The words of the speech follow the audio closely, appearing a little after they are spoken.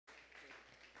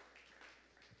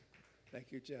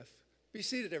Thank you, Jeff. Be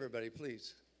seated, everybody,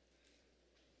 please.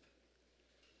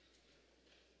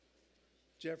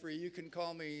 Jeffrey, you can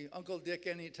call me Uncle Dick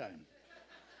anytime.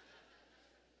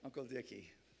 Uncle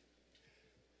Dickie.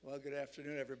 Well, good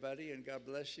afternoon, everybody, and God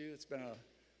bless you. It's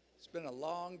been a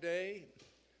long day.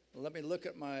 Let me look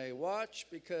at my watch,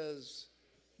 because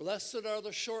blessed are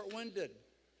the short-winded,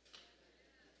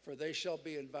 for they shall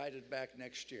be invited back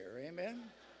next year. Amen?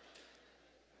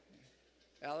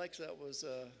 Alex, that was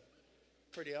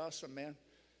pretty awesome, man.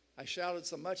 I shouted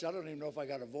so much, I don't even know if I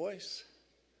got a voice.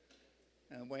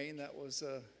 And Wayne, that was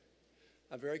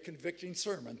a very convicting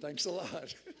sermon. Thanks a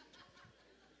lot.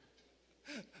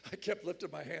 I kept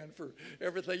lifting my hand for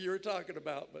everything you were talking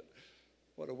about, but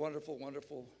what a wonderful,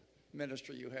 wonderful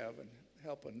ministry you have in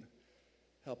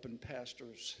helping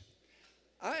pastors.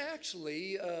 I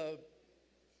actually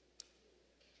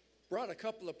brought a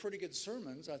couple of pretty good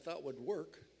sermons I thought would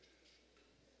work,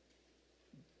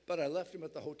 but I left them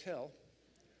at the hotel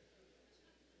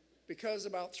because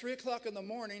about 3 o'clock in the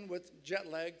morning, with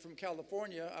jet lag from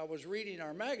California, I was reading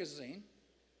our magazine,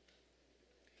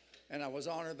 and I was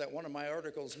honored that one of my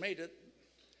articles made it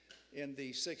in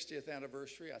the 60th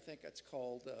anniversary. I think it's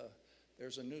called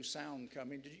There's a New Sound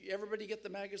Coming. Did everybody get the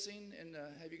magazine? And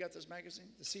have you got this magazine?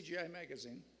 The CGI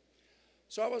magazine.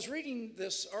 So I was reading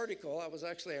this article. I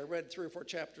read 3 or 4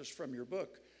 chapters from your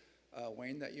book,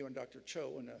 Wayne, that you and Dr.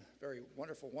 Cho, and very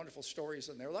wonderful, wonderful stories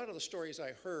in there. A lot of the stories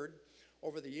I heard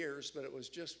over the years, but it was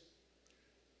just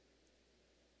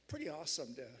pretty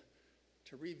awesome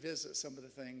to revisit some of the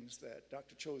things that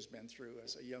Dr. Cho's been through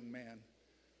as a young man.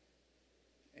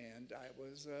 And I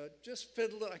was just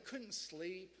fiddling. I couldn't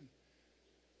sleep,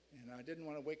 and I didn't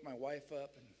want to wake my wife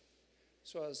up. And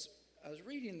so I was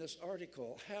reading this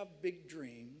article, Have Big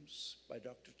Dreams, by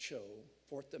Dr. Cho,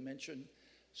 Fourth Dimension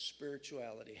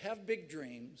Spirituality. Have big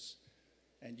dreams,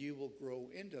 and you will grow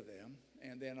into them.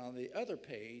 And then on the other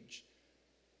page,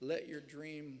 let your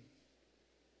dream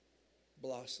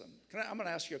blossom. I'm going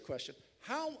to ask you a question.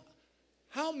 How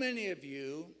many of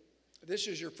you, this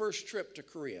is your first trip to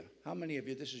Korea? How many of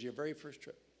you, this is your very first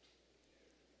trip?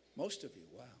 Most of you,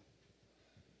 wow.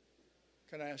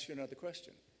 Can I ask you another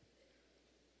question?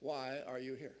 Why are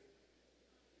you here?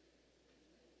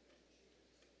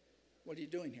 What are you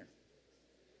doing here?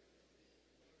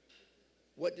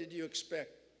 What did you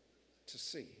expect to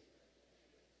see,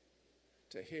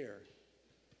 to hear,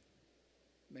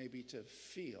 maybe to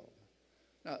feel?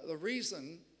 Now, the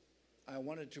reason I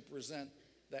wanted to present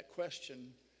that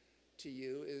question to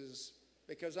you is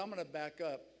because I'm going to back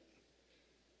up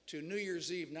to New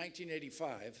Year's Eve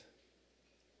 1985,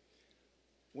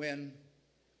 when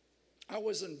I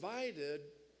was invited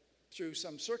through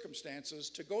some circumstances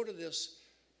to go to this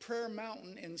prayer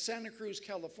mountain in Santa Cruz,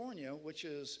 California, which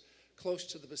is close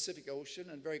to the Pacific Ocean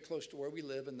and very close to where we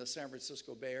live in the San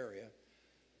Francisco Bay Area,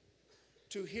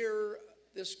 to hear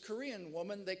this Korean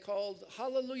woman they called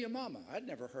Hallelujah Mama. I'd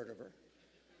never heard of her.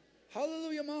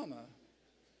 Hallelujah Mama.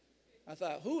 I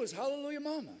thought, who is Hallelujah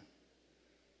Mama?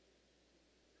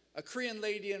 A Korean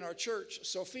lady in our church,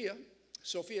 Sophia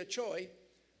Choi,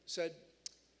 said,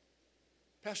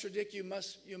 Pastor Dick, you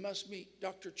must meet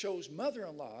Dr. Cho's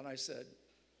mother-in-law. And I said,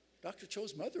 Dr.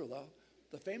 Cho's mother-in-law?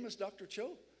 The famous Dr.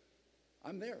 Cho?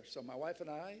 I'm there. So my wife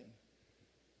and I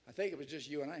think it was just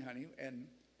you and I, honey, and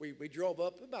we drove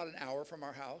up about an hour from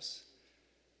our house.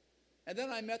 And then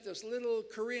I met this little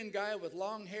Korean guy with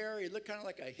long hair. He looked kind of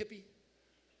like a hippie.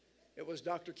 It was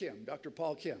Dr. Kim, Dr.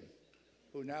 Paul Kim,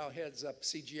 who now heads up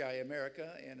CGI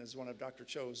America and is one of Dr.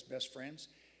 Cho's best friends,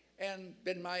 and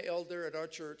been my elder at our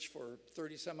church for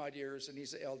 30 some odd years, and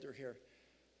he's the elder here.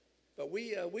 But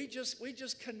we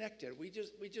just connected. We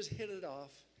just hit it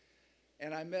off.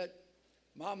 And I met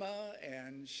Mama,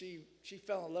 and she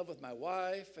fell in love with my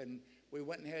wife, and we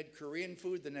went and had Korean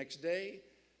food the next day.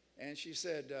 And she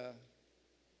said,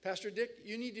 Pastor Dick,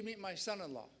 you need to meet my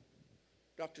son-in-law,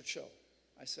 Dr. Cho.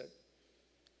 I said,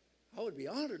 I would be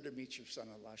honored to meet your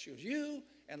son-in-law. She goes, you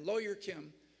and Lawyer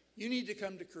Kim, you need to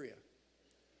come to Korea.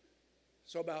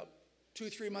 So about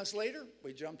 2-3 months later,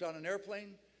 we jumped on an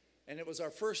airplane, and it was our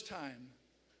first time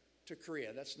to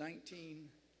Korea. That's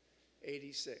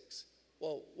 1986.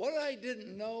 Well, what I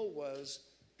didn't know was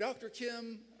Dr.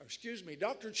 Cho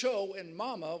and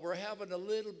Mama were having a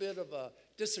little bit of a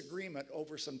disagreement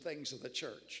over some things of the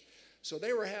church. So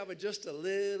they were having just a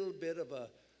little bit of a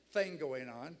thing going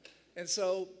on. And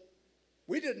so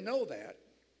we didn't know that.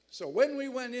 So when we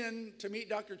went in to meet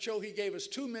Dr. Cho, he gave us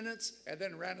 2 minutes and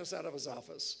then ran us out of his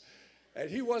office. And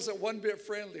he wasn't one bit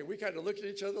friendly. We kind of looked at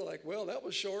each other like, well, that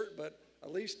was short, but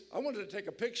at least I wanted to take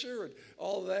a picture and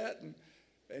all that.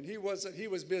 And he was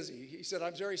busy. He said,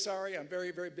 I'm very sorry, I'm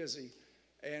very, very busy.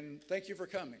 and thank you for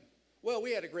coming. Well,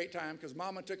 we had a great time because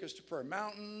Mama took us to Prayer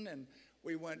Mountain, and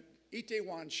we went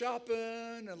Itaewon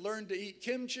shopping and learned to eat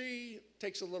kimchi.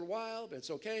 Takes a little while, but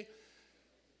it's okay.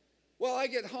 Well, I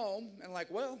get home and like,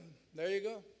 well, there you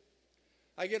go.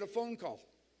 I get a phone call.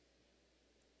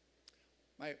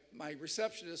 My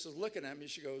receptionist is looking at me.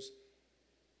 She goes,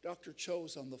 Dr.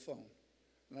 Cho's on the phone.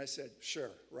 And I said,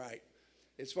 sure, right.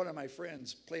 It's one of my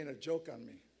friends playing a joke on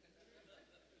me.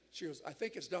 She goes, I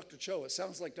think it's Dr. Cho. It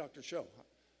sounds like Dr. Cho.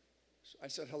 I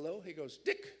said, hello? He goes,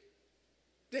 Dick.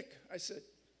 Dick. I said,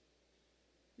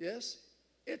 yes,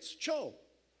 it's Cho.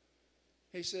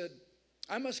 He said,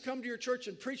 I must come to your church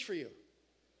and preach for you.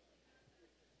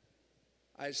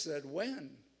 I said,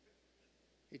 when?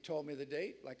 He told me the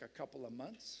date, like a couple of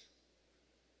months.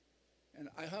 And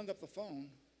I hung up the phone,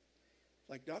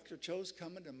 like Dr. Cho's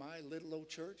coming to my little old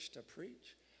church to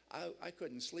preach. I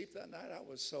couldn't sleep that night. I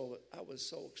was so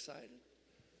excited.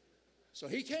 So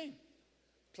he came.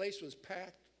 Place was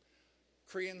packed.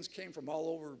 Koreans came from all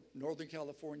over Northern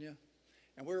California.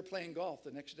 And we were playing golf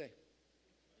the next day.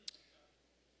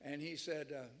 And he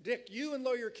said, Dick, you and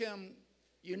Lawyer Kim,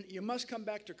 you must come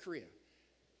back to Korea.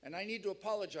 And I need to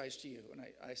apologize to you. And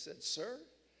I said, sir?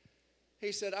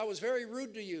 He said, I was very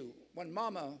rude to you when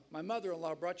Mama, my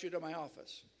mother-in-law, brought you to my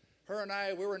office. Her and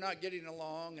I, we were not getting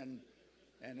along. And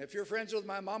if you're friends with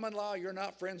my mom-in-law, you're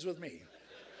not friends with me.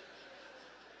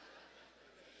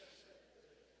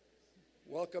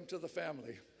 Welcome to the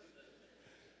family.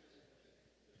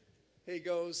 He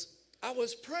goes, I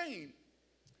was praying.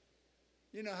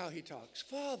 You know how he talks.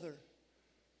 Father,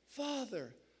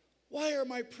 Father, why are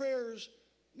my prayers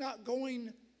not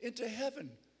going into heaven?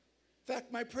 In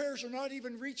fact, my prayers are not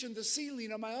even reaching the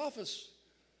ceiling of my office.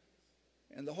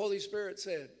 And the Holy Spirit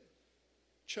said,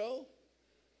 Cho,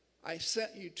 I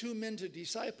sent you 2 men to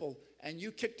disciple, and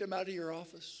you kicked them out of your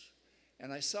office.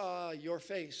 And I saw your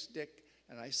face, Dick,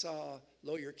 and I saw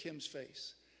Lawyer Kim's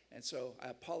face. And so I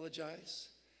apologize.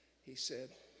 He said,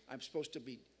 I'm supposed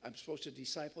to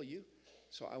disciple you.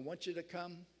 So I want you to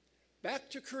come back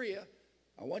to Korea.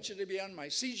 I want you to be on my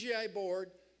CGI board,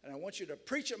 and I want you to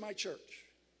preach at my church.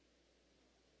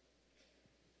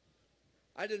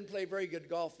 I didn't play very good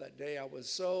golf that day. I was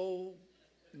so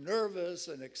nervous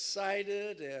and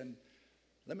excited, and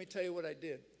let me tell you what I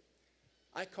did.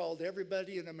 I called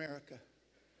everybody in America.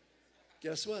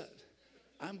 Guess what?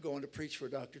 I'm going to preach for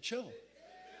Dr. Cho.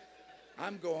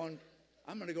 I'm going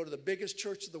to go to the biggest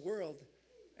church in the world,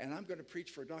 and I'm going to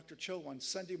preach for Dr. Cho on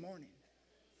Sunday morning.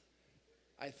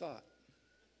 I thought.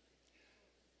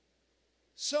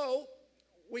 So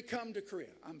we come to Korea.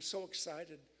 I'm so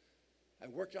excited. I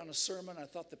worked on a sermon I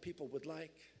thought the people would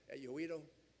like at Yoido.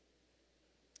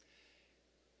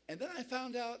 And then I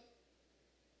found out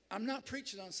I'm not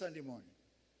preaching on Sunday morning.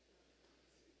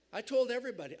 I told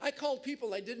everybody. I called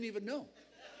people I didn't even know.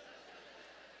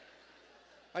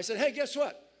 I said, hey, guess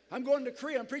what? I'm going to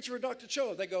Korea. I'm preaching for Dr.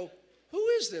 Cho. They go, who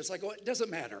is this? I go, it doesn't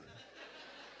matter.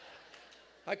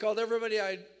 I called everybody.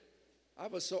 I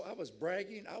was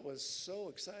bragging. I was so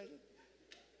excited.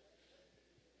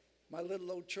 My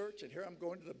little old church, and here I'm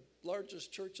going to the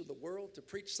largest church in the world to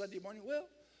preach Sunday morning. Well,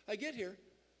 I get here.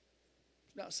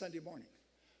 It's not Sunday morning.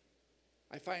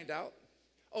 I find out,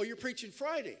 oh, you're preaching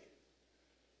Friday.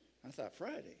 I thought,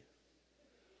 Friday?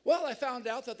 Well, I found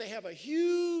out that they have a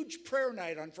huge prayer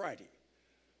night on Friday.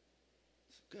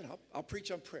 Good, I'll preach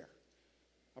on prayer.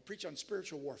 I'll preach on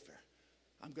spiritual warfare.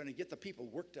 I'm going to get the people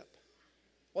worked up.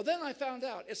 Well, then I found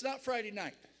out it's not Friday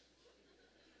night.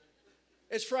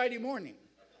 It's Friday morning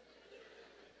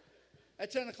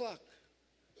at 10 o'clock.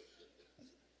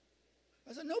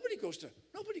 I said, nobody goes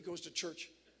to church.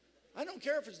 I don't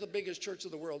care if it's the biggest church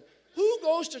in the world. Who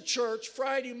goes to church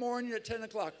Friday morning at 10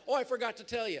 o'clock? Oh, I forgot to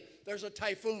tell you, there's a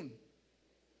typhoon.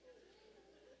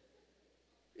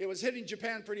 It was hitting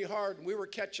Japan pretty hard, and we were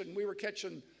catching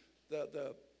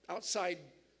the outside,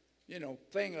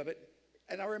 thing of it.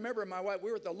 And I remember my wife, we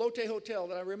were at the Lotte Hotel,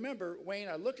 and I remember, Wayne,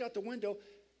 I looked out the window,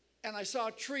 and I saw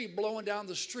a tree blowing down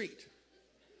the street.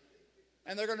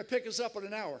 And they're going to pick us up in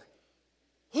an hour.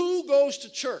 Who goes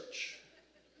to church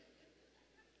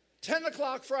 10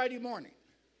 o'clock Friday morning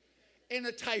in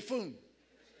a typhoon?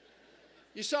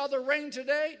 You saw the rain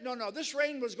today? No, this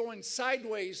rain was going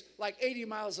sideways like 80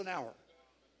 miles an hour.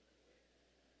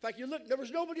 In fact, you look, there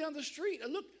was nobody on the street.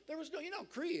 And look, there was no,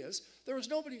 Korea is. There was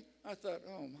nobody. I thought,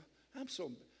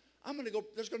 I'm going to go,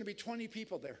 there's going to be 20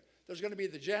 people there. There's going to be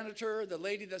the janitor, the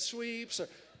lady that sweeps,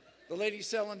 the lady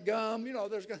selling gum,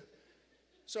 there's going to.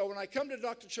 So when I come to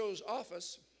Dr. Cho's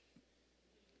office,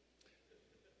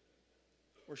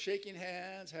 we're shaking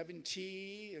hands, having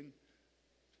tea, and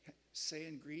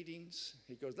saying greetings.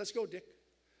 He goes, let's go, Dick.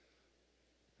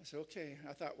 I said, okay.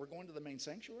 I thought, we're going to the main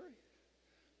sanctuary?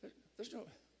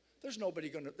 There's nobody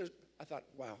going to, I thought,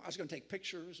 wow, I was going to take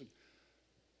pictures. And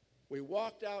we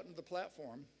walked out into the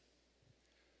platform.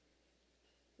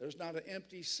 There's not an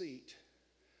empty seat.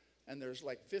 And there's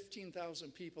like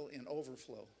 15,000 people in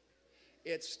overflow.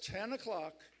 It's 10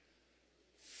 o'clock,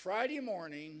 Friday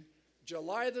morning,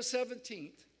 July the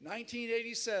 17th,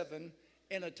 1987,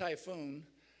 in a typhoon.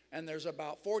 And there's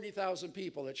about 40,000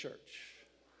 people at church.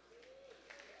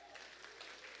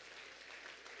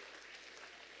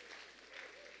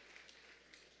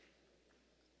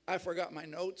 I forgot my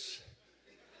notes.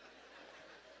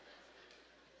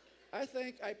 I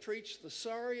think I preached the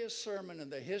sorriest sermon in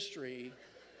the history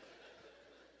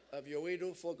of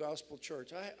Yoido Full Gospel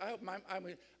Church.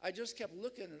 I just kept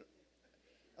looking at it.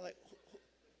 I'm like,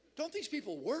 don't these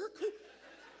people work?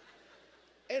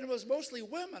 And it was mostly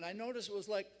women. I noticed it was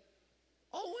like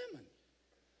all women.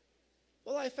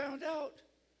 Well, I found out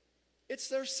it's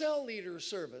their cell leader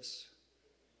service.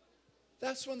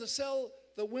 That's when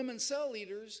the women cell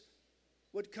leaders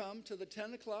would come to the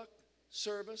 10 o'clock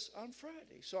service on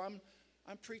Friday. So I'm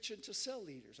preaching to cell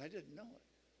leaders. I didn't know it.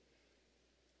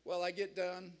 Well, I get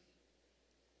done,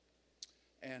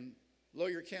 and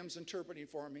Lawyer Kim's interpreting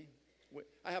for me.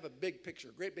 I have a big picture,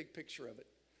 great big picture of it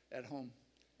at home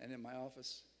and in my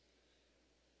office.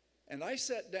 And I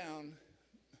sat down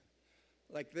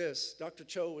like this. Dr.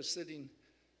 Cho was sitting,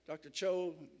 Dr.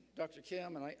 Cho, Dr.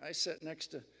 Kim, and I sat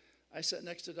next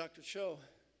to Dr. Cho.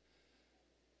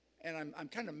 And I'm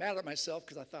kind of mad at myself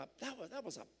because I thought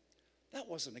that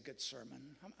wasn't a good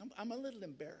sermon. I'm a little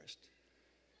embarrassed.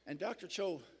 And Dr.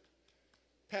 Cho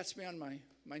pats me on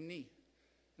my knee,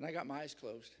 and I got my eyes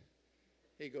closed.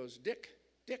 He goes, Dick,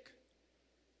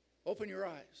 open your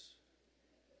eyes.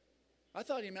 I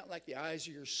thought he meant like the eyes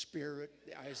of your spirit,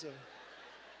 the eyes of.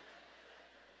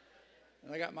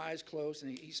 And I got my eyes closed,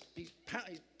 and he's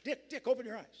Dick, open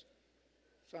your eyes.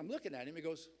 So I'm looking at him. He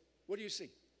goes, what do you see?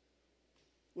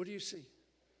 What do you see?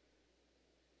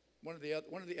 One of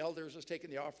the elders was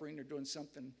taking the offering or doing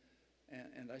something,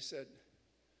 and I said,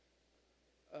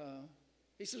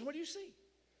 he says, what do you see?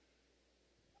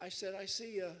 I said, I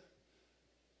see a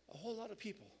whole lot of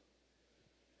people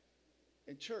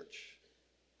in church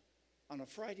on a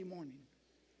Friday morning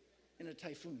in a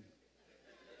typhoon.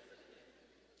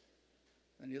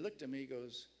 And he looked at me, he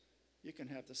goes, you can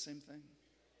have the same thing.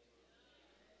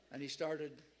 And he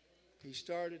started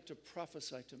to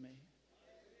prophesy to me.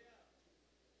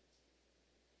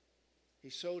 He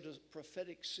sowed a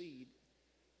prophetic seed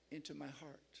into my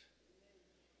heart.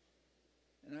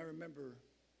 And I remember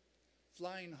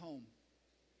flying home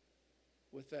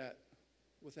with that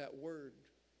word,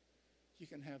 you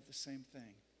can have the same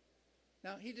thing.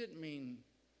 Now, he didn't mean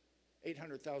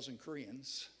 800,000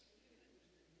 Koreans,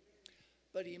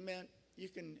 but he meant you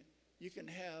can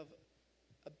have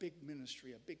a big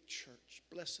ministry, a big church,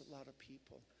 bless a lot of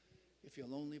people if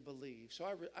you'll only believe. So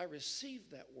I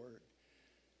received that word.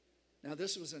 Now,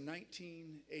 this was in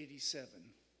 1987.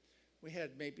 We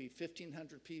had maybe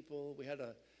 1,500 people. We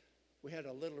had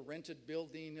a little rented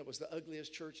building. It was the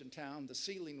ugliest church in town. The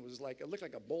ceiling was like, it looked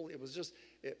like a bowl. It was just,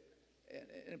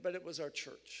 but it was our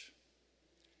church.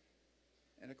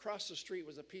 And across the street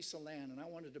was a piece of land, and I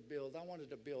wanted to build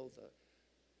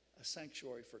a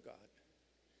sanctuary for God.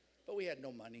 But we had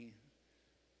no money.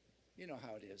 You know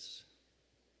how it is.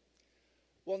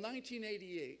 Well,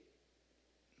 1988,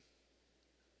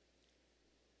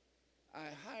 I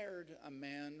hired a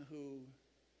man who,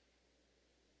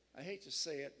 I hate to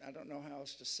say it, I don't know how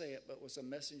else to say it, but was a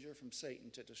messenger from Satan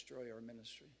to destroy our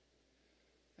ministry.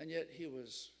 And yet he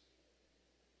was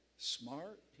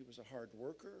smart, he was a hard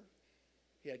worker,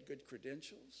 he had good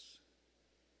credentials,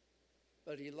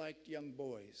 but he liked young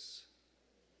boys.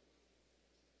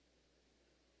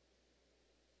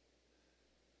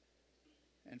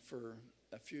 And for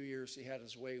a few years, he had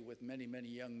his way with many, many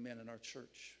young men in our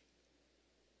church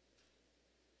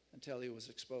until he was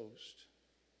exposed.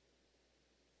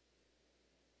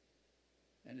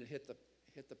 And it hit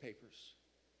the papers,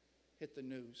 hit the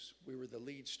news. We were the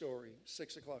lead story,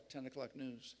 6 o'clock, 10 o'clock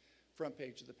news, front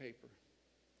page of the paper.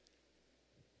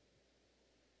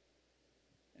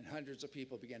 And hundreds of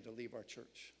people began to leave our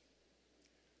church.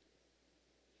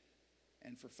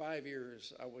 And for 5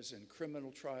 years, I was in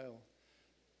criminal trial.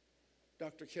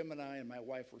 Dr. Kim and I and my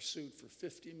wife were sued for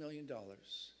 $50 million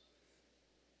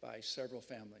by several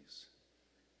families.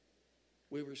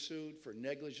 We were sued for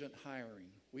negligent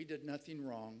hiring. We did nothing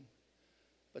wrong,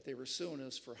 but they were suing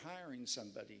us for hiring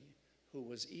somebody who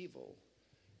was evil.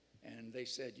 And they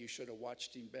said, you should have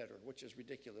watched him better, which is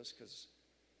ridiculous because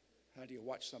how do you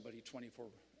watch somebody 24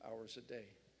 hours a day?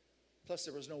 Plus,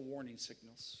 there was no warning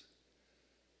signals.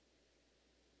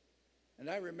 And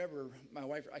I remember my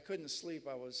wife, I couldn't sleep.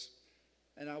 I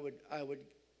would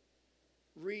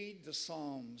read the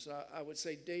Psalms. I would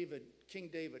say, David, King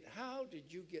David, how did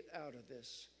you get out of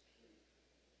this?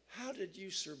 How did you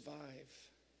survive?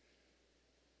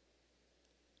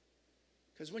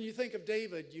 Because when you think of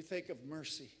David, you think of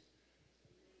mercy.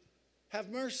 Have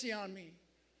mercy on me,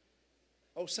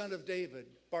 O son of David,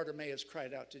 Bartimaeus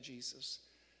cried out to Jesus.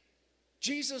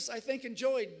 Jesus, I think,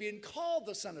 enjoyed being called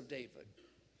the son of David.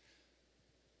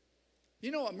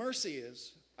 You know what mercy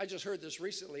is? I just heard this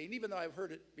recently, and even though I've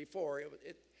heard it before,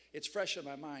 it's fresh in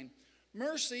my mind.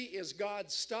 Mercy is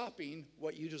God stopping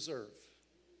what you deserve.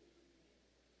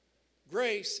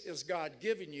 Grace is God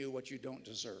giving you what you don't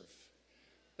deserve.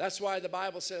 That's why the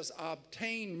Bible says,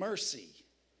 obtain mercy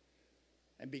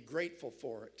and be grateful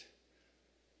for it.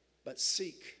 But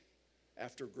seek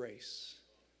after grace.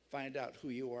 Find out who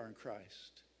you are in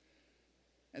Christ.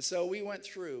 And so we went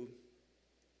through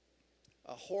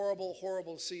a horrible,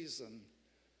 horrible season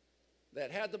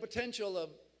that had the potential of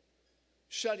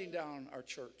shutting down our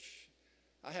church.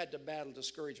 I had to battle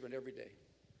discouragement every day.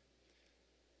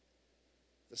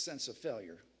 The sense of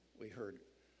failure we heard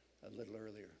a little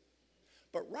earlier.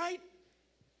 But right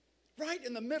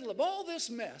in the middle of all this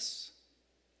mess,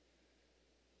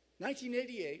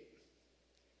 1988,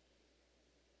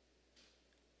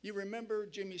 you remember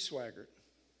Jimmy Swaggart.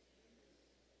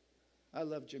 I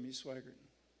love Jimmy Swaggart.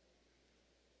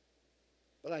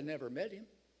 But I never met him.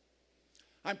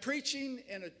 I'm preaching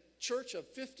in a church of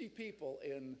 50 people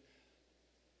in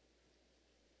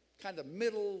kind of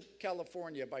middle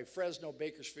California by Fresno,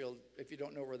 Bakersfield. If you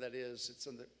don't know where that is,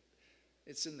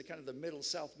 it's in the kind of the middle,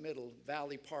 south middle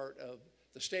valley part of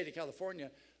the state of California.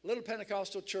 Little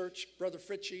Pentecostal church, Brother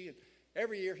Fritchie, and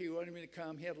every year he wanted me to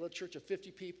come. He had a little church of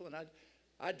 50 people, and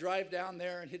I'd drive down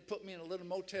there, and he'd put me in a little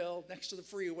motel next to the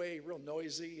freeway, real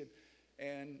noisy,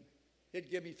 and he'd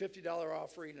give me $50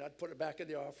 offering, and I'd put it back in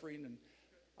the offering. And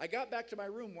I got back to my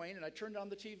room, Wayne, and I turned on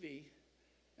the TV,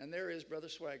 and there is Brother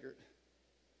Swaggart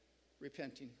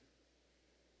repenting.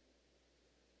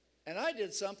 And I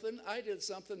did something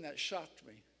that shocked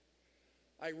me.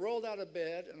 I rolled out of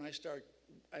bed, and I started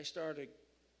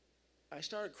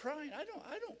crying. I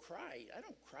don't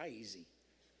cry easy.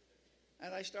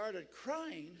 And I started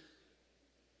crying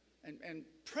and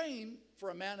praying for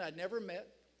a man I'd never met.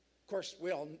 Of course,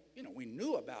 we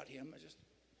knew about him.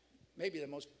 Maybe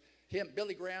him,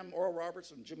 Billy Graham, Oral Roberts,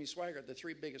 and Jimmy Swaggart, the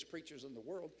three biggest preachers in the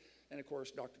world. And of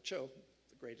course, Dr. Cho,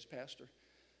 the greatest pastor.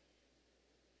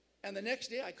 And the next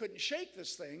day, I couldn't shake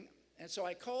this thing. And so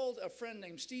I called a friend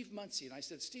named Steve Muncie, and I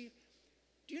said, Steve,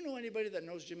 do you know anybody that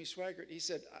knows Jimmy Swaggart? He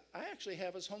said, I actually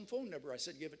have his home phone number. I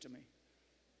said, give it to me.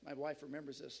 My wife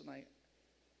remembers this, and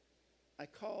I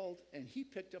called, and he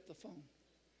picked up the phone.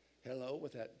 Hello,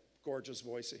 with that gorgeous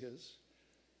voice of his.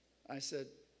 I said,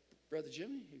 Brother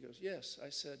Jimmy? He goes, yes. I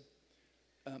said,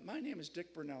 my name is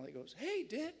Dick Bernal. He goes, hey,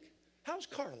 Dick, how's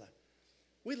Carla?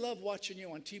 We love watching you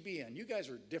on TBN. You guys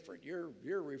are different.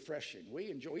 You're refreshing.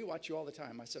 We watch you all the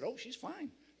time. I said, oh, she's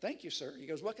fine. Thank you, sir. He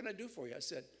goes, what can I do for you? I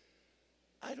said,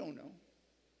 I don't know.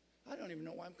 I don't even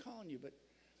know why I'm calling you, but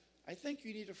I think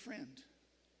you need a friend.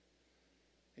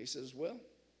 He says, well,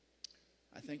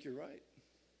 I think you're right.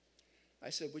 I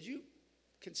said, would you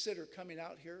consider coming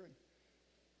out here? And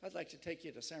I'd like to take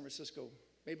you to San Francisco.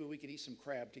 Maybe we could eat some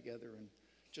crab together and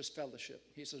just fellowship.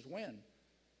 He says, when?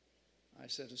 I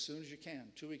said, as soon as you can.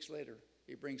 2 weeks later,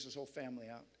 he brings his whole family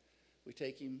out. We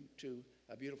take him to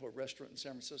a beautiful restaurant in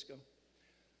San Francisco.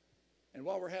 And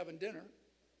while we're having dinner,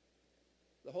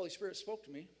 the Holy Spirit spoke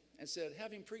to me and said,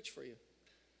 have him preach for you.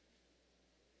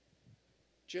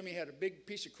 Jimmy had a big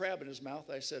piece of crab in his mouth.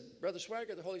 I said, Brother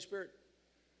Swaggart, the Holy Spirit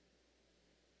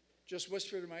just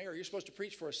whispered in my ear, you're supposed to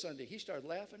preach for us Sunday. He started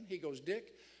laughing. He goes,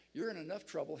 Dick, you're in enough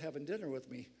trouble having dinner with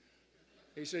me.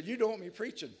 He said, you don't want me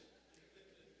preaching.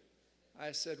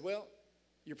 I said, well,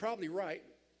 you're probably right,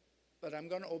 but I'm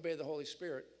going to obey the Holy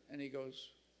Spirit. And he goes,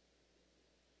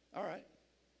 all right.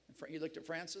 And he looked at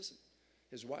Frances,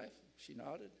 his wife. She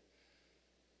nodded.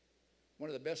 One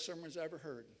of the best sermons I ever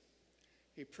heard.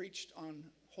 He preached on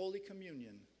Holy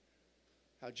Communion,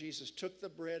 how Jesus took the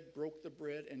bread, broke the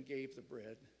bread, and gave the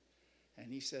bread.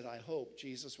 And he said, I hope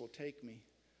Jesus will take me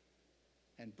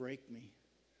and break me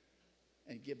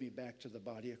and give me back to the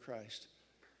body of Christ.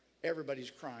 Everybody's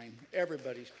crying.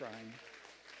 Everybody's crying.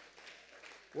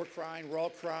 We're crying. We're all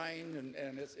crying.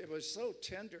 And it was so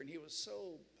tender, and he was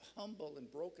so humble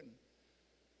and broken.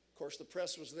 Of course, the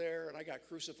press was there, and I got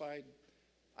crucified.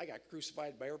 I got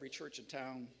crucified by every church in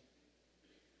town.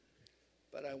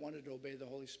 But I wanted to obey the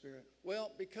Holy Spirit.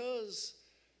 Well, because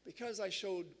because I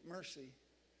showed mercy.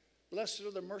 Blessed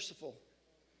are the merciful,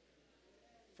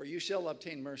 for you shall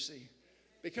obtain mercy.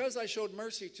 Because I showed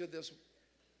mercy to this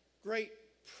great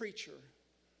preacher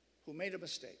who made a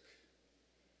mistake.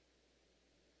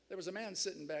 There was a man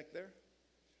sitting back there,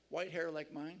 white hair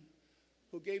like mine,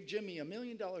 who gave Jimmy $1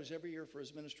 million every year for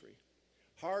his ministry.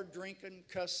 Hard drinking,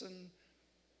 cussing,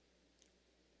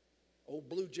 old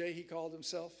Blue Jay he called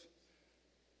himself.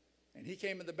 And he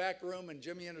came in the back room and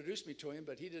Jimmy introduced me to him,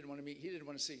 but he didn't want to meet, he didn't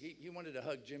want to see, he wanted to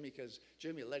hug Jimmy because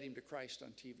Jimmy led him to Christ on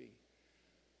TV.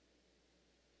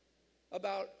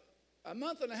 About a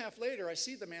month and a half later, I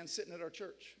see the man sitting at our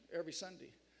church every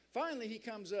Sunday. Finally, he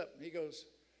comes up and he goes,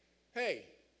 hey,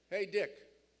 Dick,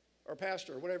 or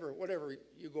Pastor, or whatever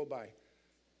you go by.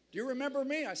 Do you remember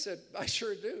me? I said, I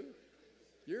sure do.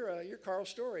 You're Carl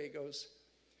Story. He goes,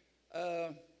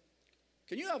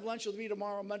 can you have lunch with me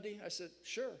tomorrow, Monday? I said,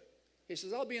 sure. He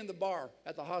says, I'll be in the bar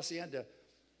at the Hacienda.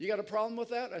 You got a problem with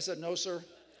that? I said, no, sir.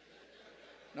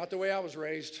 Not the way I was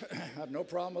raised. I have no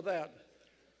problem with that.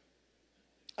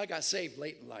 I got saved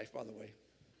late in life, by the way.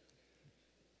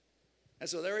 And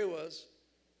so there he was.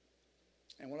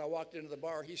 And when I walked into the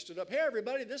bar, he stood up. Hey,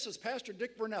 everybody, this is Pastor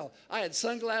Dick Bernal. I had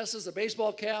sunglasses, a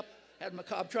baseball cap.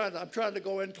 I'm trying to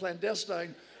go in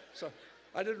clandestine. So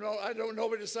I don't know,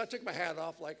 but I took my hat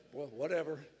off like, well,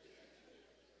 whatever.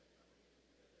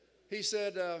 He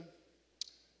said,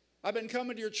 I've been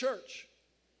coming to your church.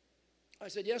 I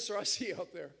said, yes, sir, I see you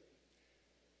out there.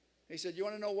 He said, you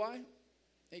want to know why?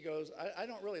 He goes, I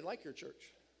don't really like your church.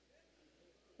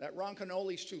 That Ron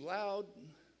Canoli's too loud,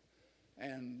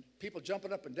 and people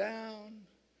jumping up and down.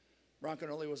 Ron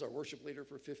Canoli was our worship leader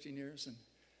for 15 years.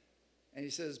 And he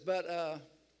says, but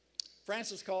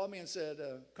Francis called me and said,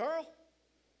 Carl,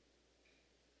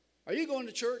 are you going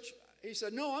to church? He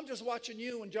said, no, I'm just watching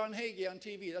you and John Hagee on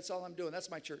TV. That's all I'm doing. That's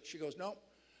my church. She goes, no.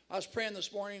 I was praying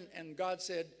this morning, and God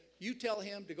said, you tell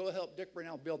him to go help Dick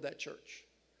Bernal build that church.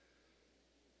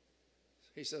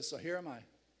 He says, so here am I.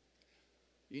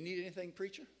 You need anything,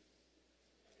 preacher?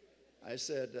 I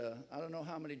said, I don't know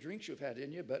how many drinks you've had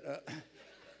in you, but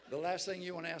the last thing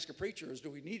you want to ask a preacher is, do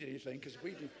we need anything? Because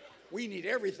we need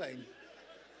everything.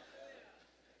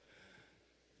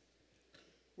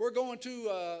 We're going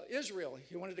to Israel.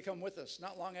 He wanted to come with us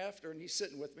not long after, and he's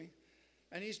sitting with me,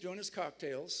 and he's doing his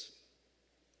cocktails.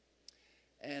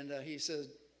 And he says,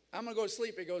 I'm going to go to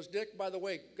sleep. He goes, Dick, by the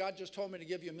way, God just told me to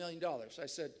give you $1 million. I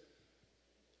said,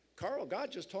 Carl,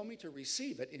 God just told me to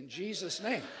receive it in Jesus'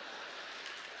 name.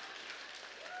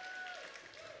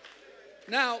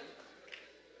 Now,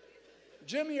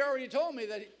 Jimmy already told me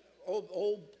that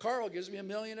old Carl gives me $1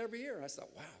 million every year. I thought,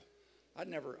 wow, I'd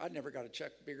never got a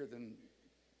check bigger than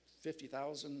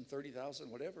 50,000,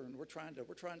 30,000, whatever. And we're trying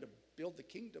to build the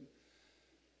kingdom.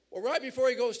 Well, right before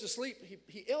he goes to sleep,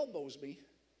 he elbows me.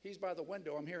 He's by the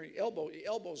window. I'm hearing he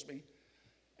elbows me,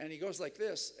 and he goes like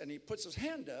this, and he puts his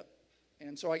hand up.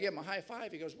 And so I give him a high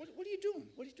five. He goes, what are you doing?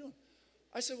 What are you doing?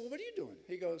 I said, well, what are you doing?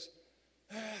 He goes,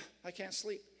 I can't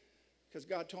sleep because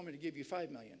God told me to give you $5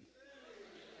 million.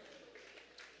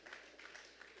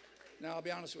 Now, I'll be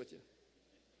honest with you.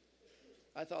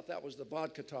 I thought that was the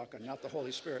vodka talking, not the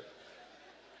Holy Spirit.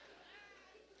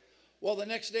 Well, the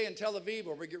next day in Tel Aviv,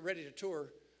 where we get ready to tour,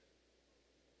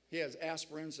 he has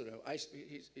aspirins and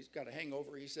he's got a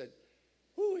hangover. He said,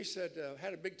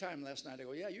 had a big time last night. I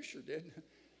go, yeah, you sure did.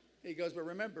 He goes, but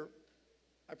remember,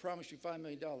 I promised you $5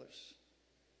 million,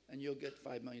 and you'll get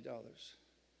 $5 million.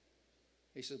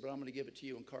 He said, but I'm going to give it to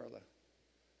you and Carla.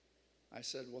 I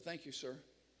said, well, thank you, sir,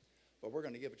 but we're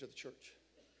going to give it to the church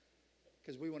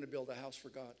because we want to build a house for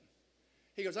God.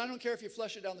 He goes, I don't care if you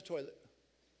flush it down the toilet.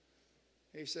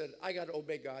 He said, I got to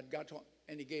obey God. God told,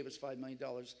 and he gave us $5 million.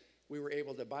 We were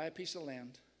able to buy a piece of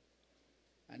land,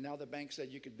 and now the bank said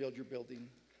you could build your building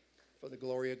for the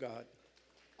glory of God.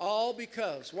 All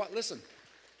because, what? Listen,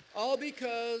 all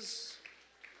because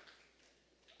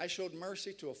I showed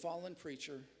mercy to a fallen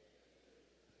preacher.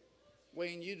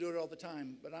 Wayne, you do it all the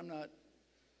time, but I'm not,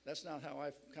 that's not how I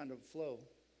kind of flow.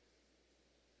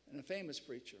 And a famous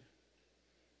preacher.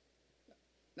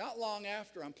 Not long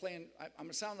after, I'm going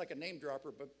to sound like a name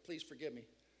dropper, but please forgive me,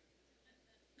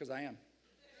 because I am.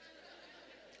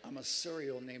 I'm a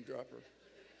serial name dropper.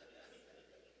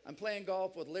 I'm playing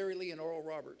golf with Larry Lee and Oral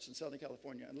Roberts in Southern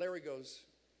California. And Larry goes,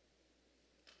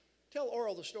 tell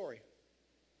Oral the story.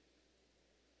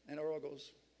 And Oral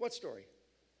goes, what story?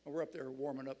 And we're up there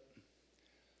warming up.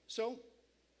 So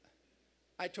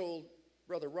I told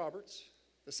Brother Roberts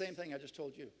the same thing I just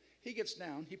told you. He gets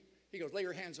down. He goes, lay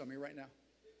your hands on me right now.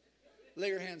 Lay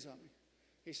your hands on me.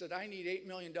 He said, I need $8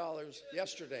 million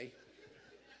yesterday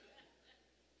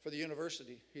for the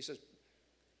university. He says,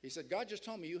 He said, God just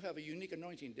told me you have a unique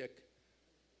anointing, Dick.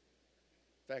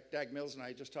 In fact, Dag Mills and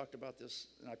I just talked about this,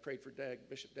 and I prayed for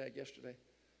Bishop Dag yesterday.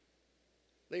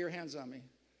 Lay your hands on me.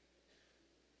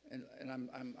 And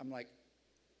I'm like,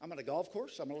 I'm at a golf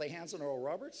course. I'm going to lay hands on Oral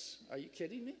Roberts. Are you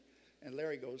kidding me? And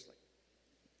Larry goes like,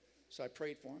 so I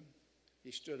prayed for him.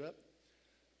 He stood up.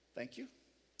 Thank you.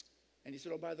 And he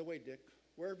said, oh, by the way, Dick,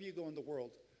 wherever you go in the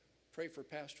world, pray for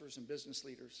pastors and business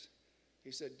leaders.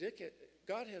 He said, Dick,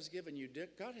 God has given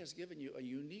you a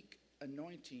unique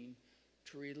anointing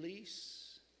to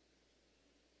release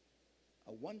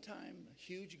a one-time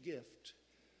huge gift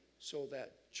so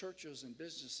that churches and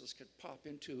businesses could pop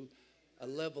into a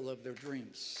level of their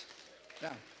dreams.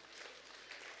 Now,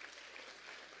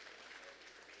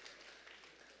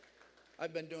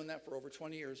 I've been doing that for over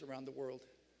 20 years around the world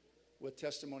with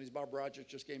testimonies. Bob Rogers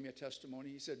just gave me a testimony.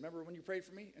 He said, remember when you prayed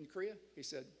for me in Korea? He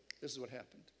said, this is what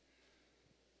happened.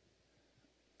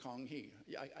 Kong Hee.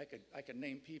 I could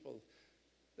name people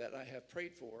that I have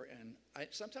prayed for, and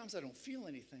sometimes I don't feel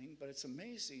anything, but it's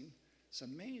amazing. It's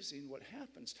amazing what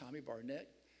happens. Tommy Barnett,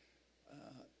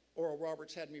 Oral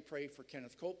Roberts had me pray for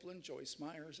Kenneth Copeland, Joyce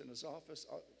Myers in his office,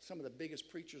 some of the biggest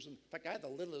preachers. In fact, I had the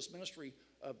littlest ministry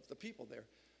of the people there.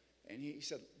 And he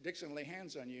said, Dick's going to lay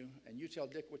hands on you, and you tell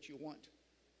Dick what you want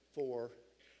for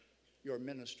your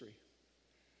ministry.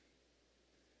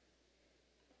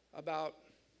 About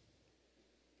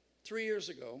 3 years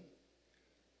ago,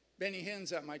 Benny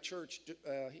Hinn's at my church.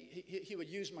 He would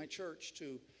use my church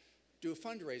to do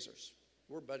fundraisers.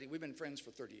 We've been friends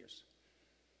for 30 years.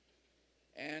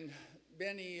 And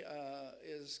Benny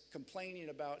is complaining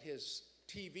about his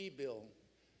TV bill,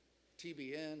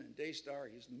 TBN and Daystar.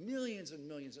 He's millions and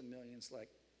millions and millions.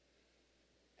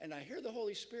 And I hear the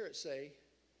Holy Spirit say,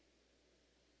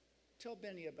 tell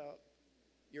Benny about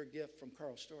your gift from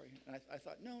Carl's story. And I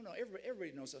thought, no,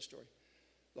 everybody knows that story.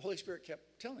 The Holy Spirit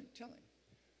kept telling.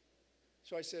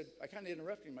 So I said, I kind of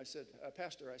interrupted him. I said,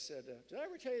 Pastor, did I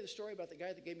ever tell you the story about the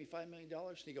guy that gave me $5 million?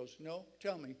 And he goes, no,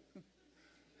 tell me.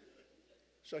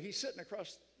 So he's sitting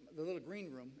across the little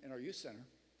green room in our youth center.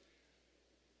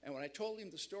 And when I told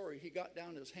him the story, he got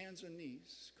down to his hands and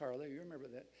knees. Carla, you remember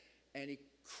that. And he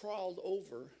crawled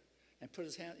over and put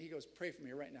his hand, he goes, pray for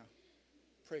me right now.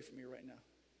 Pray for me right now.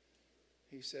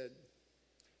 He said,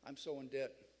 I'm so in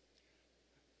debt.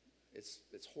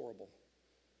 It's horrible.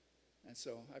 And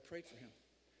so I prayed for him.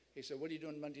 He said, what are you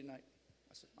doing Monday night?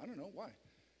 I said, I don't know. Why?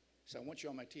 He said, I want you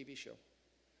on my TV show.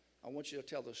 I want you to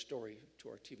tell the story to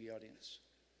our TV audience.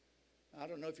 I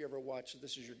don't know if you ever watched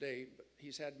This Is Your Day, but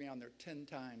he's had me on there 10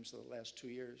 times in the last 2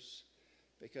 years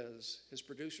because his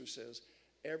producer says,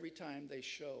 every time they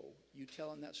show you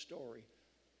telling that story,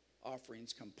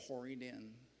 offerings come pouring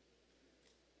in.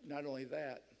 Not only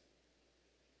that,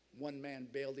 one man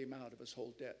bailed him out of his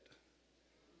whole debt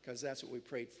because that's what we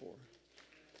prayed for.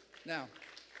 Now,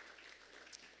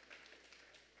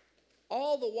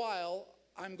 all the while,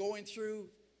 I'm going through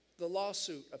the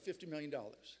lawsuit of $50 million.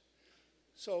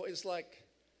 So it's like,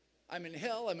 I'm in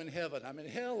hell, I'm in heaven. I'm in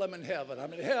hell, I'm in heaven.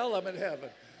 I'm in hell, I'm in heaven.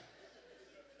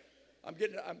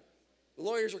 The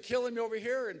lawyers are killing me over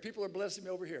here, and people are blessing me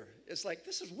over here. It's like,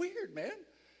 this is weird, man.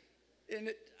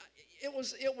 And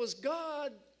it was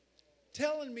God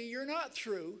telling me, you're not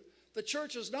through. The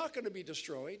church is not going to be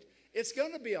destroyed. It's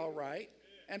going to be all right.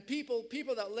 And people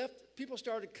that left, people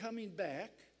started coming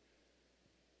back.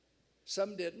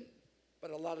 Some didn't,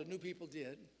 but a lot of new people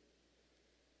did.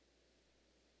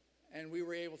 And we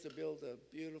were able to build a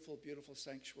beautiful, beautiful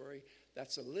sanctuary.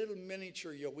 That's a little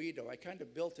miniature Yoido. I kind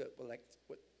of built it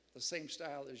with the same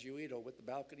style as Yoido, with the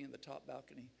balcony and the top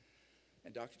balcony.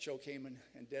 And Dr. Cho came and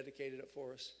dedicated it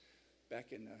for us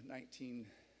back in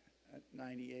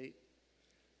 1998.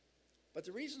 But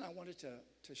the reason I wanted to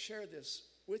share this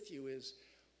with you is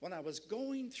when I was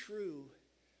going through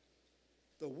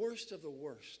the worst of the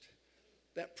worst,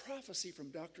 that prophecy from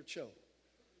Dr. Cho,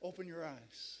 open your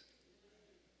eyes.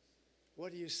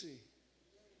 What do you see?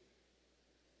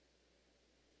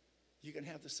 You can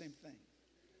have the same thing.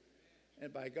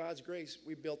 And by God's grace,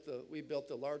 we built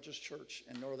the largest church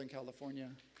in Northern California.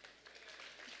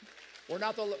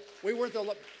 We weren't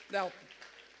the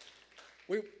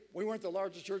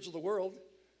largest church of the world,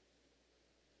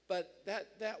 but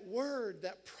that word,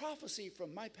 that prophecy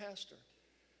from my pastor,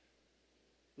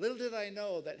 little did I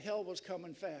know that hell was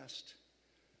coming fast.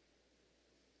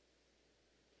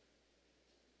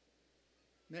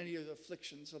 Many are the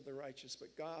afflictions of the righteous,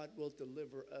 but God will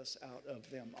deliver us out of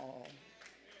them all.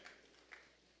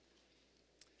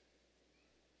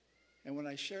 And when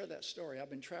I share that story, I've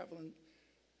been traveling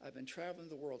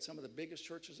the world, some of the biggest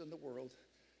churches in the world,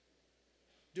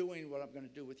 doing what I'm going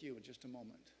to do with you in just a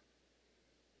moment.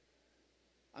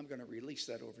 I'm going to release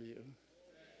that over you.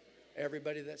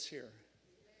 Everybody that's here,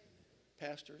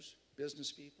 pastors,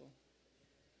 business people.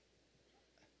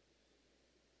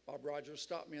 Bob Rogers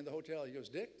stopped me in the hotel. He goes,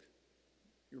 Dick,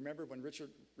 you remember when Richard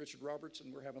Roberts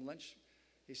and we're having lunch?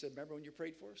 He said, remember when you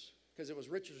prayed for us? Because it was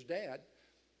Richard's dad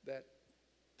that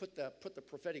put the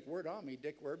prophetic word on me.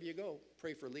 Dick, wherever you go,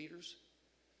 pray for leaders.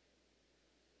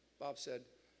 Bob said,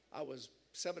 I was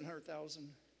 700,000.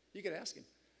 You could ask him.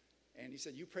 And he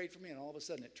said, you prayed for me, and all of a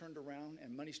sudden it turned around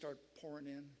and money started pouring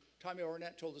in. Tommy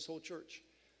Ornette told this whole church.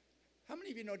 How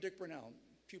many of you know Dick Bernal?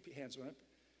 A few hands went up.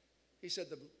 He said,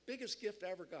 the biggest gift I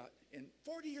ever got in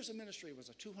 40 years of ministry was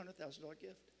a $200,000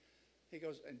 gift. He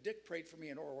goes, and Dick prayed for me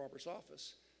in Oral Roberts'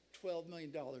 office. $12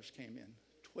 million came in.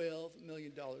 $12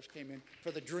 million came in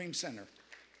for the Dream Center.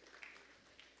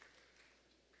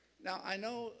 Now, I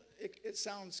know it can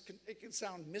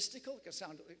sound mystical, it can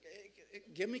sound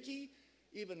gimmicky,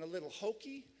 even a little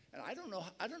hokey, and I don't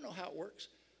know how it works,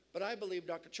 but I believe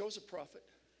Dr. Cho's a prophet,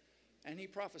 and he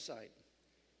prophesied.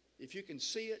 If you can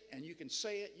see it and you can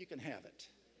say it, you can have it.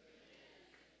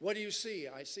 What do you see?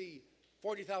 I see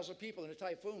 40,000 people in a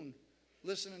typhoon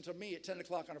listening to me at 10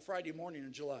 o'clock on a Friday morning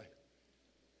in July.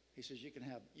 He says, you can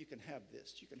have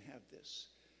this. You can have this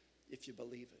if you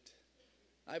believe it.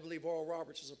 I believe Oral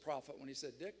Roberts is a prophet when he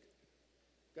said, Dick,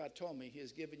 God told me he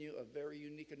has given you a very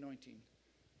unique anointing.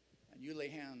 And you lay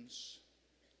hands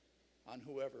on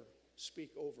whoever,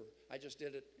 speak over. I just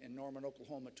did it in Norman,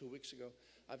 Oklahoma 2 weeks ago.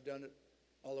 I've done it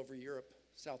all over Europe,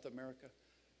 South America,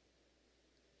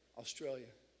 Australia.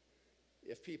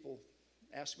 If people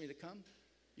ask me to come,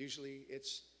 usually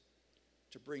it's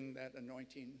to bring that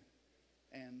anointing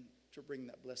and to bring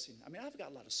that blessing. I mean, I've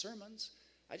got a lot of sermons.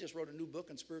 I just wrote a new book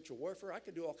on spiritual warfare. I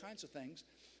could do all kinds of things.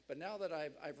 But now that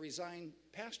I've resigned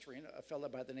pastoring, a fellow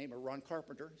by the name of Ron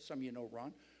Carpenter, some of you know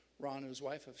Ron. Ron and his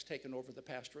wife have taken over the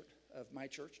pastorate of my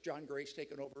church. John Gray's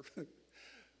taken over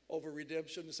over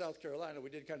Redemption in South Carolina. We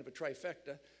did kind of a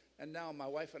trifecta. And now my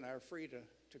wife and I are free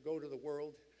to go to the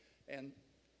world. And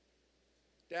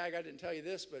Dag, I didn't tell you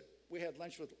this, but we had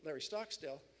lunch with Larry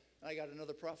Stockstill, and I got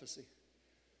another prophecy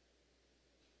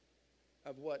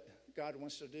of what God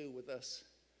wants to do with us.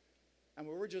 And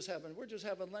we're just having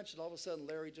lunch, and all of a sudden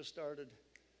Larry just started,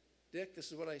 Dick,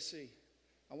 this is what I see.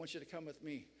 I want you to come with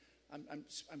me.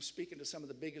 I'm speaking to some of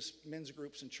the biggest men's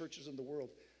groups and churches in the world,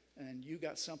 and you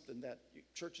got something that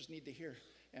churches need to hear.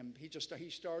 And he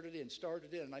started in,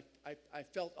 and I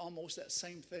felt almost that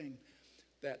same thing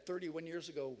that 31 years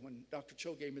ago when Dr.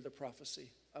 Cho gave me the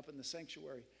prophecy up in the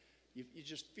sanctuary. You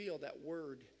just feel that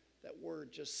word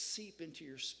just seep into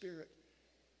your spirit.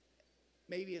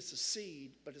 Maybe it's a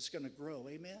seed, but it's going to grow.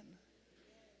 Amen?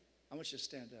 I want you to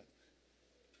stand up.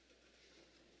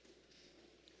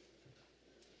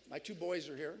 My two boys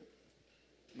are here.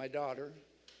 My daughter.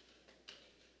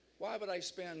 Why would I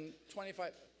spend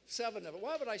 7 of it?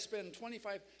 Why would I spend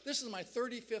 25? This is my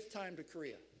 35th time to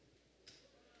Korea.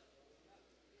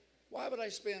 Why would I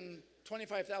spend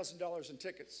 $25,000 in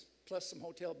tickets plus some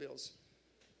hotel bills?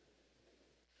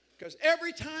 Because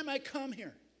every time I come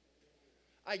here,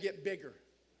 I get bigger.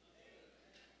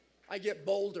 I get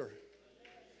bolder.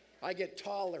 I get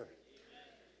taller.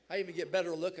 I even get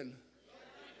better looking.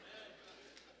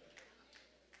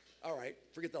 All right,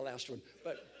 forget the last one.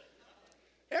 But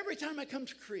every time I come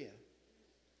to Korea,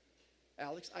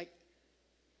 Alex,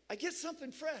 I get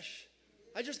something fresh.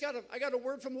 I got a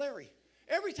word from Larry.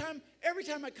 Every time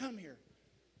I come here.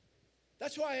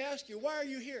 That's why I ask you, why are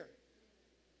you here?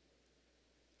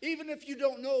 Even if you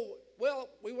don't know, well,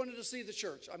 we wanted to see the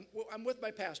church. I'm with my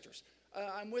pastors.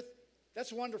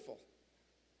 That's wonderful.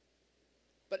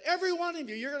 But every one of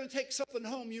you, you're going to take something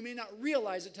home. You may not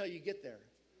realize it until you get there.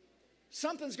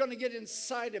 Something's going to get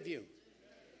inside of you.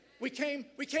 We came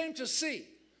to see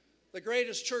the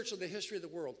greatest church in the history of the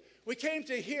world. We came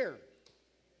to hear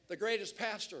the greatest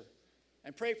pastor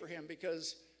and pray for him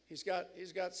because he's got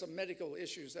some medical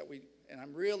issues and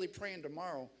I'm really praying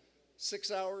tomorrow,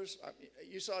 6 hours.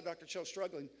 You saw Dr. Cho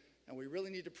struggling, and we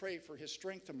really need to pray for his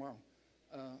strength tomorrow.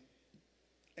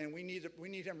 And we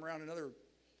need him around another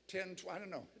 10, I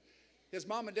don't know. His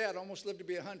mom and dad almost lived to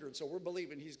be 100, so we're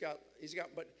believing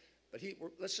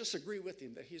let's just agree with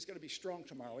him that he's going to be strong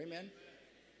tomorrow. Amen.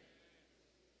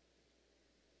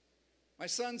 My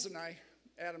sons and I,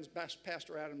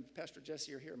 Pastor Adam, Pastor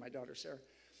Jesse are here, my daughter Sarah.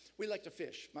 We like to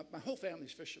fish. My whole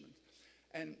family's fishermen.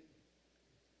 And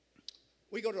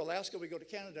we go to Alaska, we go to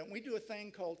Canada, and we do a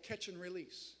thing called catch and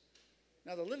release.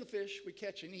 Now, the little fish we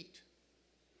catch and eat.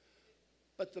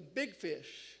 But the big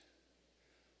fish,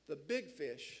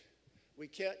 we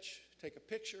catch, take a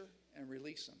picture, and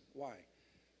release them. Why?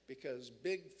 Because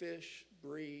big fish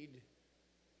breed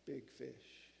big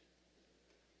fish.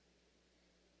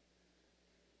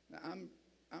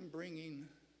 I'm bringing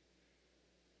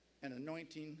an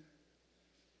anointing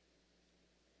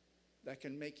that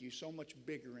can make you so much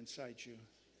bigger inside you.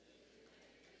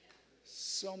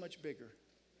 So much bigger.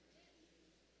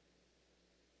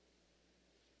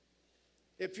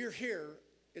 If you're here,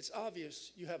 it's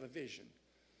obvious you have a vision.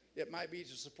 It might be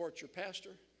to support your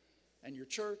pastor and your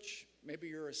church. Maybe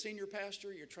you're a senior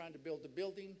pastor, you're trying to build a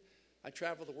building. I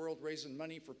travel the world raising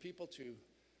money for people to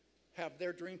have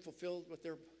their dream fulfilled with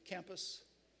their campus.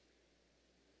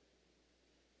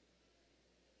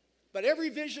 But every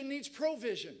vision needs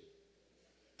provision.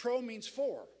 Pro means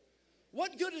for.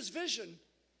 What good is vision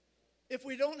if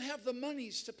we don't have the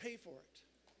monies to pay for it?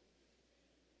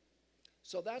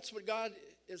 So that's what God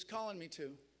is calling me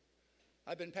to.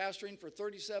 I've been pastoring for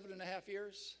 37 and a half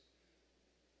years.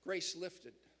 Grace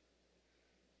lifted.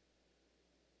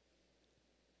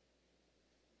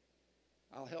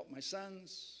 I'll help my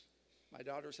sons. My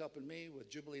daughter's helping me with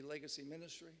Jubilee Legacy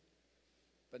Ministry.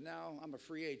 But now I'm a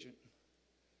free agent.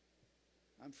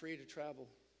 I'm free to travel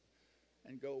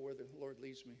and go where the Lord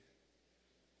leads me.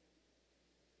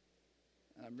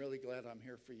 And I'm really glad I'm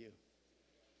here for you.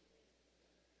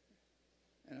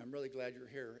 And I'm really glad you're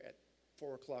here at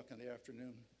 4 o'clock in the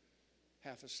afternoon,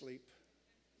 half asleep,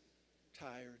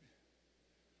 tired,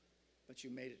 but you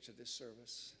made it to this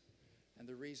service. And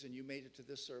the reason you made it to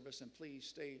this service, and please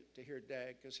stay to hear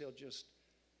Dag, because he'll just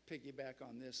piggyback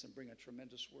on this and bring a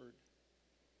tremendous word.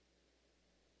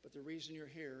 But the reason you're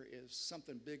here is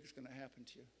something big is going to happen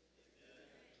to you.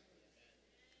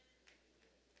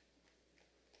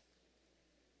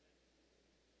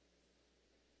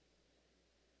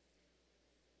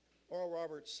 Oral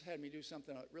Roberts had me do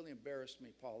something that really embarrassed me,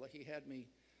 Paula.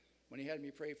 When he had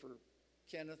me pray for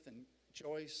Kenneth and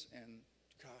Joyce and,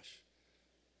 gosh,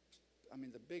 I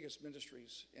mean, the biggest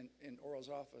ministries in Oral's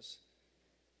office,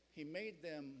 he made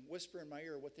them whisper in my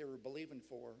ear what they were believing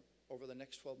for over the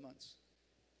next 12 months.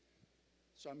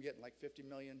 So I'm getting like 50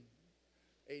 million,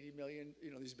 80 million.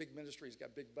 You know, these big ministries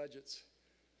got big budgets.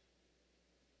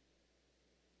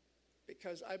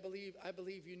 Because I believe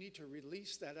you need to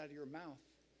release that out of your mouth.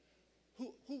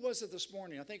 Who was it this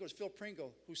morning? I think it was Phil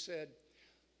Pringle who said,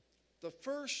 the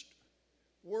first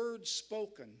word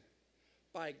spoken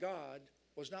by God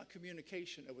was not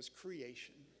communication, it was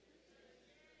creation.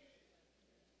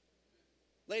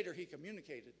 Later he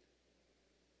communicated.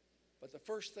 But the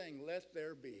first thing, let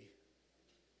there be.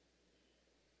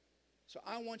 So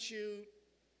I want you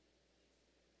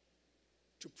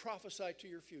to prophesy to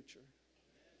your future.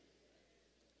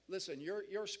 Listen,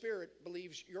 your spirit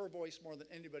believes your voice more than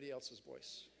anybody else's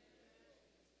voice.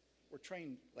 We're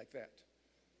trained like that.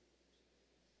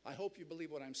 I hope you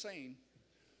believe what I'm saying,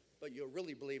 but you'll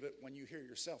really believe it when you hear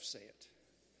yourself say it.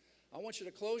 I want you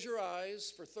to close your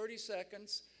eyes for 30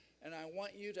 seconds, and I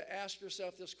want you to ask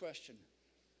yourself this question.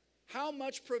 How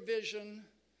much provision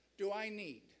do I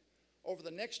need over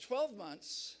the next 12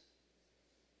 months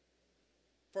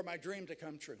for my dream to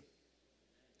come true?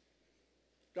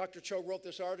 Dr. Cho wrote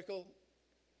this article,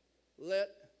 Let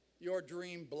Your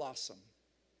Dream Blossom.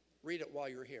 Read it while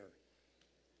you're here.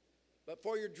 But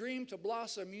for your dream to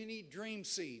blossom, you need dream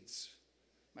seeds.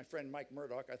 My friend Mike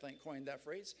Murdoch, I think, coined that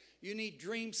phrase. You need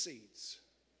dream seeds.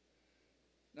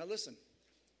 Now listen,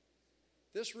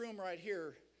 this room right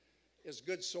here is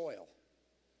good soil.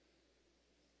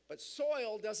 But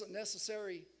soil doesn't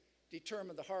necessarily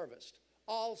determine the harvest.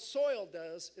 All soil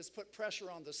does is put pressure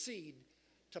on the seed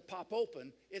to pop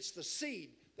open. It's the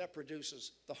seed that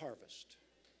produces the harvest.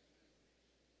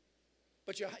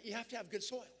 But you have to have good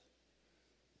soil.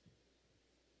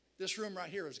 This room right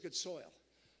here is good soil.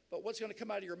 But what's going to come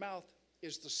out of your mouth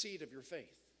is the seed of your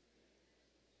faith.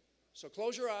 So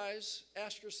close your eyes,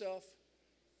 ask yourself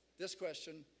this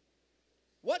question.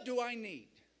 What do I need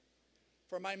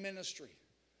for my ministry?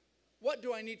 What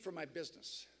do I need for my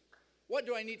business? What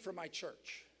do I need for my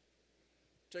church?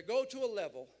 To go to a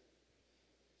level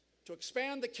to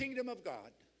expand the kingdom of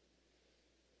God,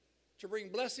 to bring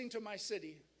blessing to my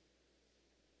city,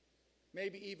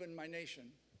 maybe even my nation.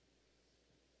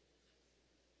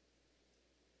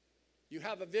 You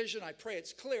have a vision, I pray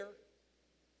it's clear.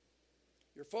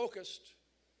 You're focused,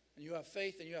 and you have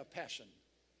faith, and you have passion.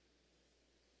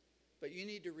 But you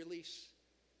need to release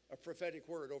a prophetic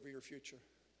word over your future.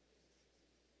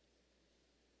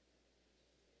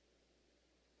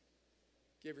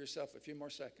 Give yourself a few more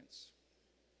seconds.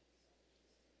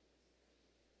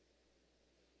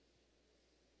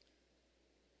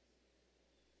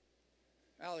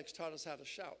 Alex taught us how to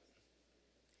shout.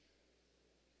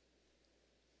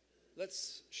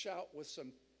 Let's shout with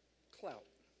some clout.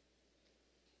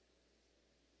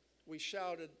 We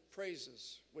shouted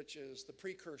praises, which is the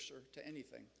precursor to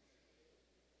anything.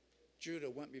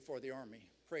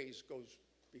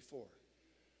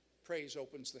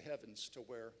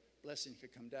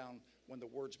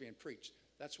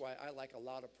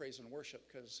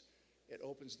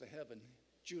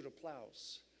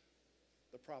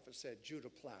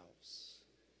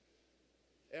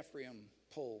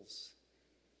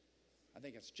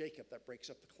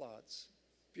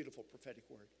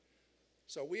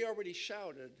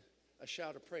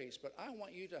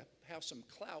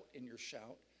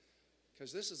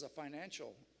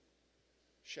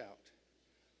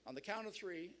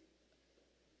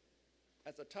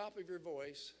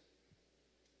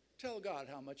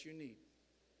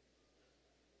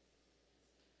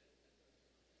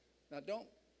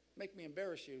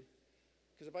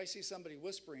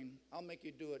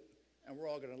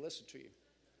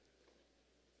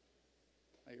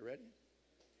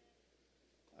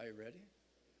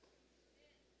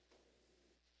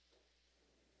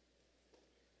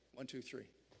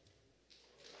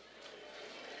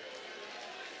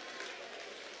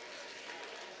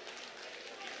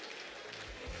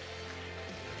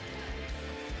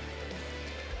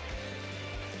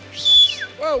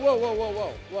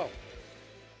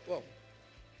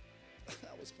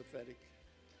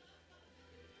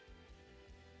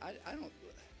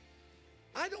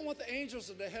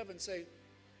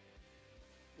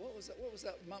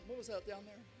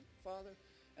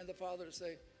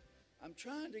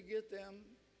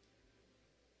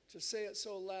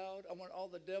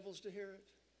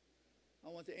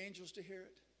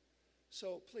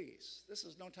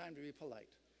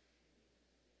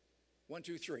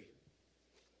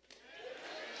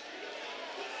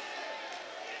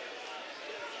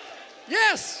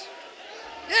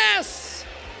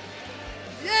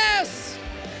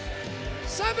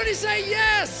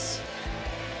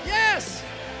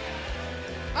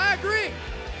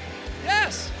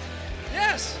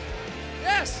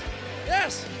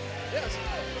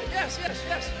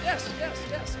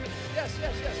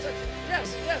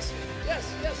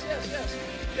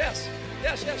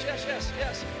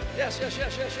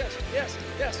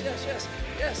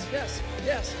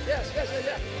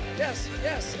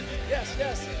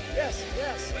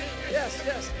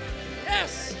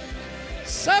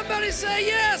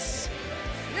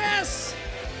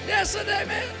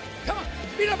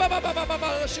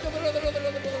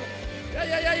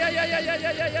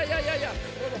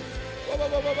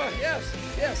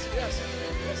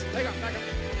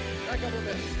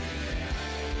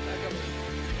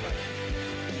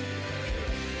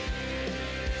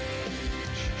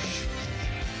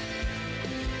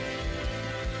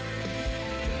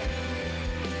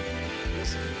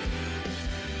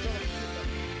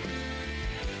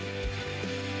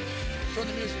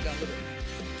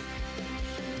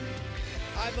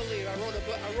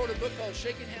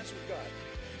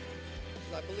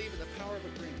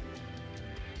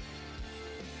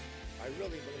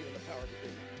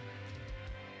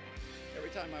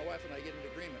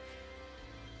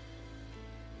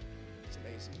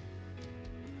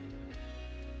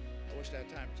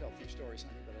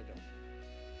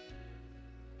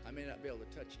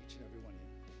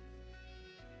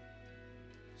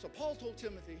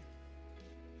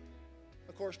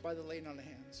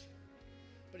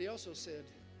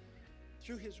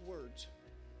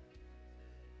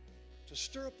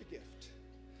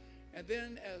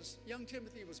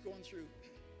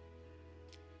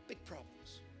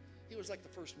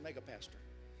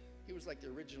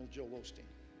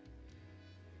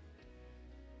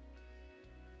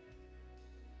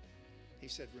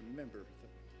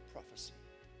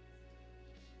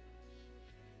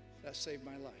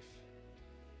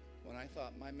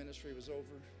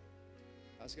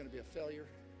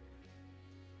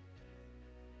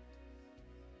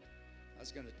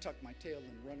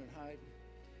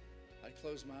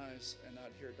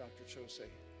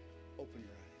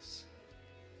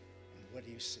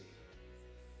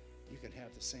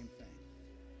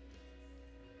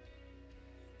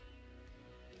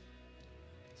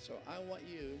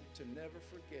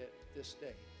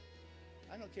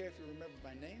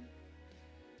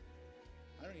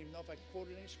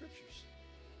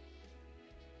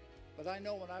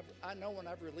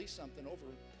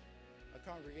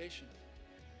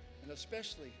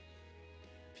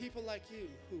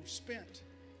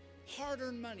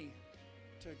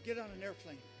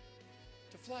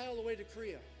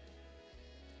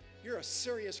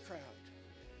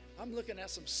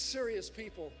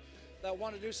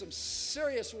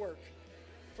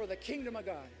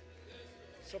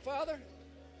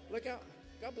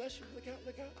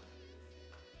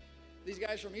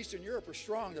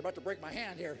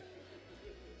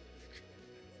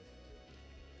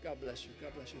 God bless you.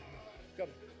 God bless you. God.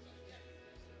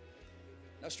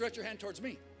 Now stretch your hand towards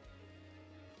me,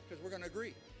 because we're going to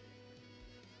agree.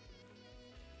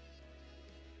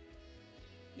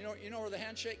 You know where the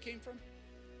handshake came from?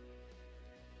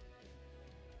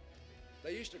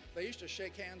 They used to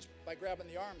shake hands by grabbing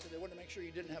the arm because they wanted to make sure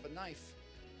you didn't have a knife.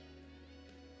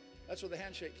 That's where the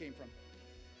handshake came from.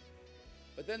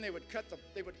 But then they would cut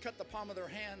the palm of their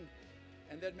hand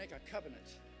and then make a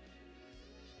covenant.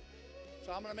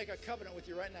 So I'm going to make a covenant with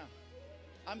you right now.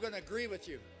 I'm going to agree with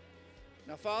you.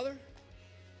 Now, Father,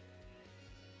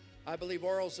 I believe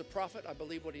Oral's a prophet. I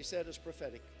believe what he said is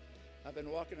prophetic. I've been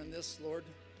walking in this, Lord,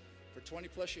 for 20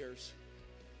 plus years,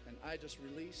 and I just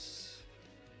release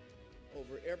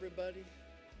over everybody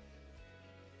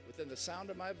within the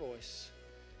sound of my voice.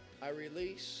 I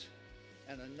release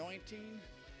an anointing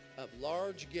of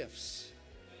large gifts.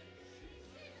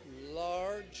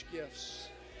 Large gifts.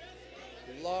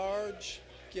 Large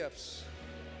gifts.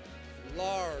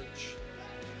 Large.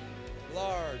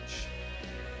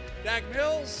 Dag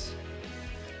Mills,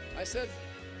 I said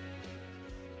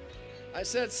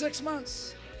 6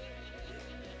 months.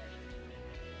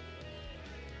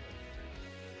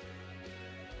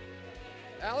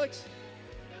 Alex,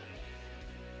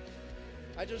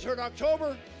 I just heard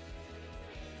October.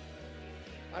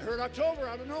 I don't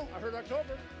know. I heard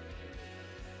October.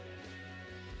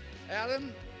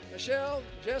 Adam, Michelle,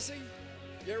 Jesse,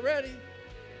 get ready.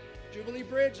 Jubilee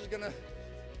Bridge is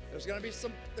there's gonna be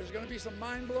some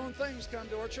mind-blowing things come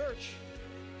to our church.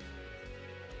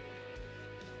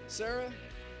 Sarah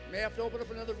may have to open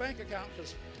up another bank account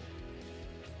because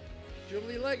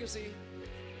Jubilee Legacy.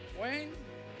 Wayne,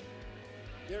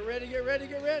 get ready.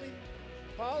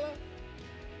 Paula,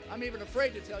 I'm even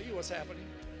afraid to tell you what's happening,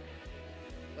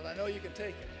 but I know you can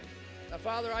take it. Now,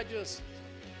 Father, I just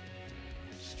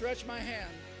stretch my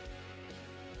hand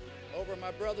over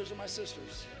my brothers and my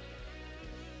sisters.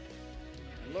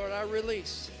 And Lord, I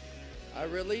release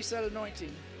that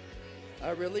anointing.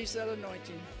 I release that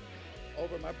anointing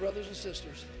over my brothers and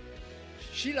sisters.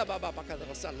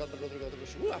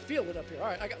 Ooh, I feel it up here. All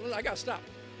right, I got to stop.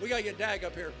 We got to get Dag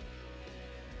up here.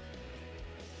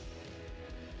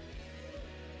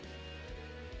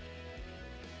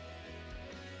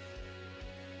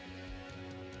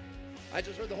 I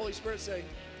just heard the Holy Spirit say,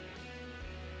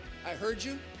 I heard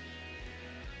you,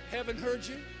 heaven heard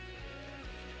you,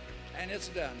 and it's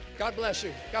done. God bless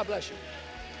you. God bless you.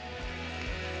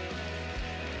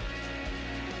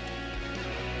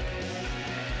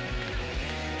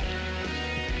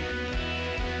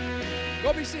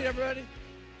 Go be seated, everybody.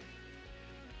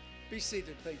 Be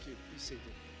seated. Thank you. Be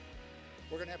seated.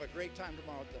 We're going to have a great time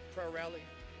tomorrow at the prayer rally.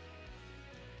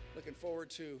 Looking forward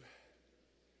to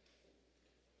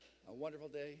a wonderful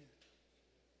day.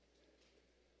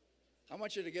 I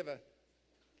want you to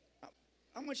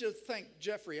thank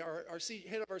Jeffrey, our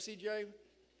head of our CGI.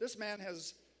 This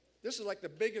is like the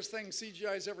biggest thing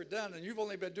CGI's ever done, and you've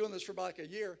only been doing this for about like a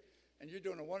year, and you're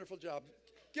doing a wonderful job.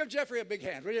 Give Jeffrey a big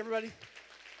hand, will you, everybody?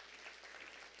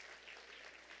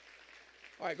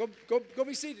 All right, go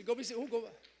be seated. Go be seated.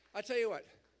 I tell you what.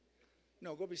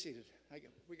 No, go be seated.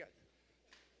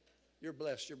 You're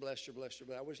blessed. You're blessed. You're blessed. You're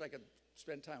blessed. I wish I could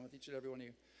spend time with each and every one of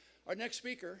you. Our next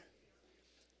speaker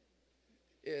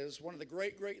is one of the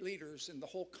great leaders in the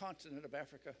whole continent of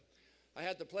Africa. I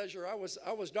had the pleasure. I was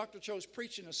Dr. Cho's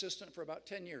preaching assistant for about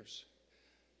 10 years.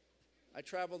 I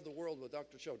traveled the world with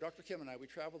Dr. Cho. Dr. Kim and I, we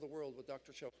traveled the world with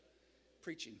Dr. Cho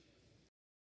preaching.